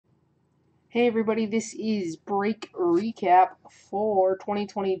Hey everybody, this is break recap for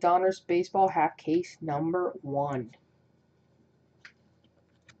 2020 Donruss Baseball half case number 1.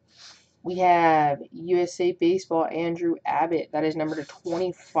 We have USA Baseball Andrew Abbott. That is number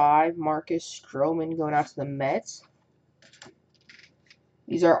 25. Marcus Stroman going out to the Mets.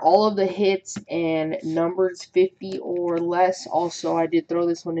 These are all of the hits and numbers 50 or less. Also, I did throw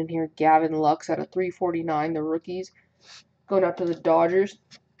this one in here. Gavin Lux out of 349. The rookies going out to the Dodgers.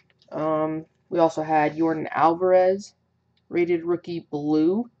 We also had Jordan Alvarez, rated rookie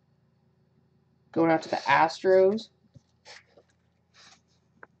blue, going out to the Astros.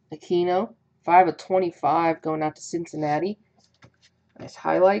 Aquino, 5 of 25, going out to Cincinnati. Nice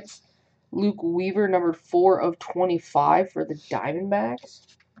highlights. Luke Weaver, numbered 4 of 25 for the Diamondbacks.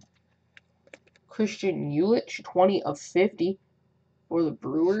 Christian Yelich, 20 of 50 for the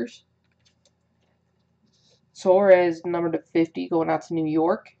Brewers. Torres, numbered to 50, going out to New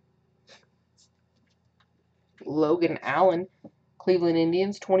York. Logan Allen, Cleveland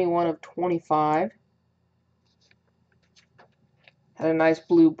Indians, 21 of 25. Had a nice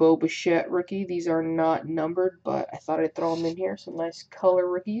blue Bo Bichette rookie. These are not numbered, but I thought I'd throw them in here. Some nice color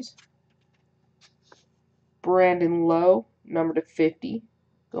rookies. Brandon Lowe, number to 50,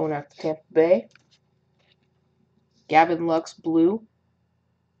 going out to Tampa Bay. Gavin Lux blue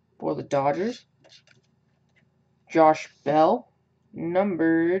for the Dodgers. Josh Bell,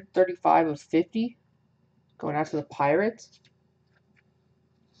 numbered 35 of 50, going out to the Pirates.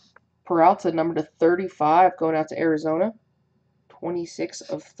 Peralta, number to 35, going out to Arizona. 26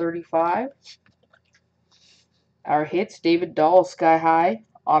 of 35. Our hits, David Dahl, Sky High,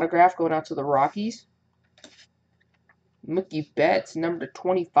 autograph going out to the Rockies. Mookie Betts, number to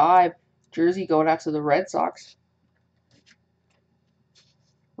 25, jersey going out to the Red Sox.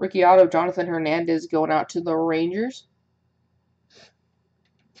 Rookie auto, Jonathan Hernandez going out to the Rangers.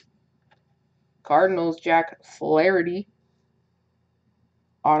 Cardinals, Jack Flaherty,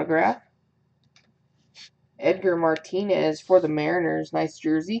 autograph. Edgar Martinez for the Mariners, nice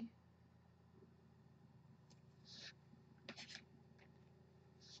jersey.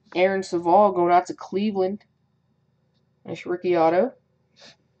 Aaron Savall going out to Cleveland, nice rookie auto.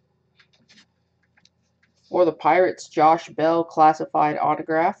 For the Pirates, Josh Bell, classified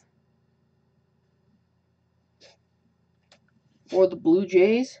autograph. For the Blue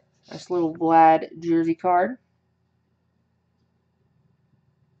Jays, nice little Vlad jersey card.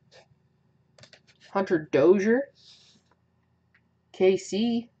 Hunter Dozier,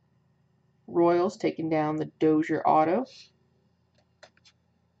 KC Royals taking down the Dozier auto.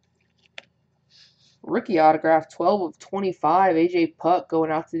 Rookie autograph, 12 of 25, AJ Puck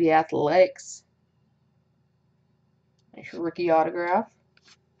going out to the Athletics. Nice rookie autograph.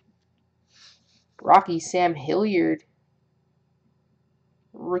 Rocky Sam Hilliard,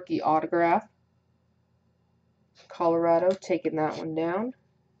 rookie autograph. Colorado taking that one down.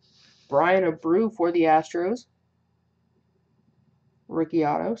 Brian Abreu for the Astros. Rookie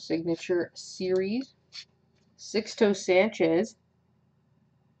auto, signature series. Sixto Sanchez.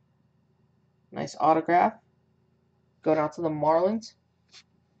 Nice autograph. Going out to the Marlins.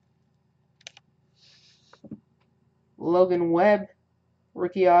 Logan Webb,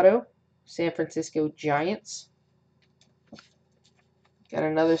 rookie auto, San Francisco Giants. Got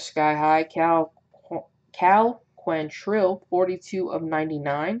another Sky High, Cal Quantrill, 42 of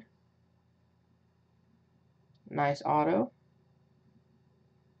 99. Nice auto.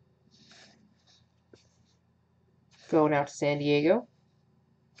 Going out to San Diego.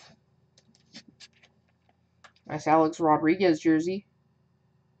 Nice Alex Rodriguez jersey.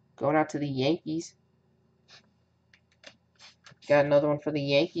 Going out to the Yankees. Got another one for the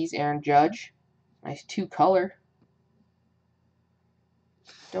Yankees, Aaron Judge. Nice 2-color.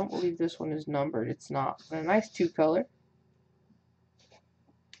 Don't believe this one is numbered. It's not. But a nice 2-color.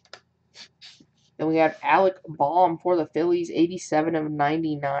 Then we have Alec Baum for the Phillies, 87 of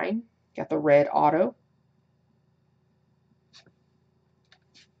 99. Got the red auto.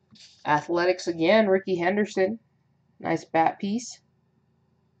 Athletics again, Ricky Henderson. Nice bat piece.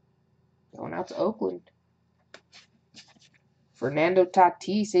 Going out to Oakland. Fernando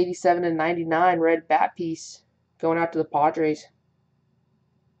Tatis, 87 of 99, red bat piece. Going out to the Padres.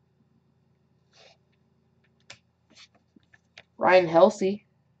 Ryan Helsey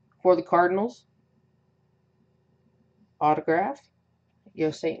for the Cardinals. Autograph.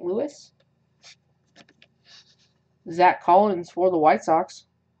 Yo St. Louis. Zach Collins for the White Sox.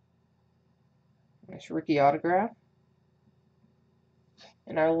 Nice rookie autograph.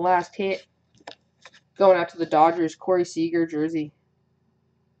 And our last hit, going out to the Dodgers, Corey Seager jersey.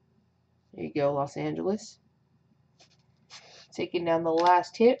 There you go, Los Angeles. Taking down the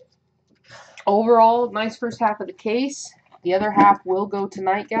last hit. overall, nice first half of the case. The other half will go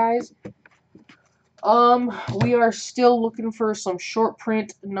tonight, guys. We are still looking for some short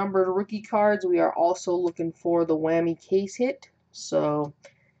print numbered rookie cards. We are also looking for the whammy case hit. So,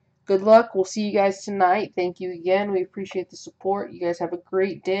 good luck. We'll see you guys tonight. Thank you again. We appreciate the support. You guys have a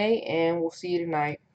great day, and we'll see you tonight.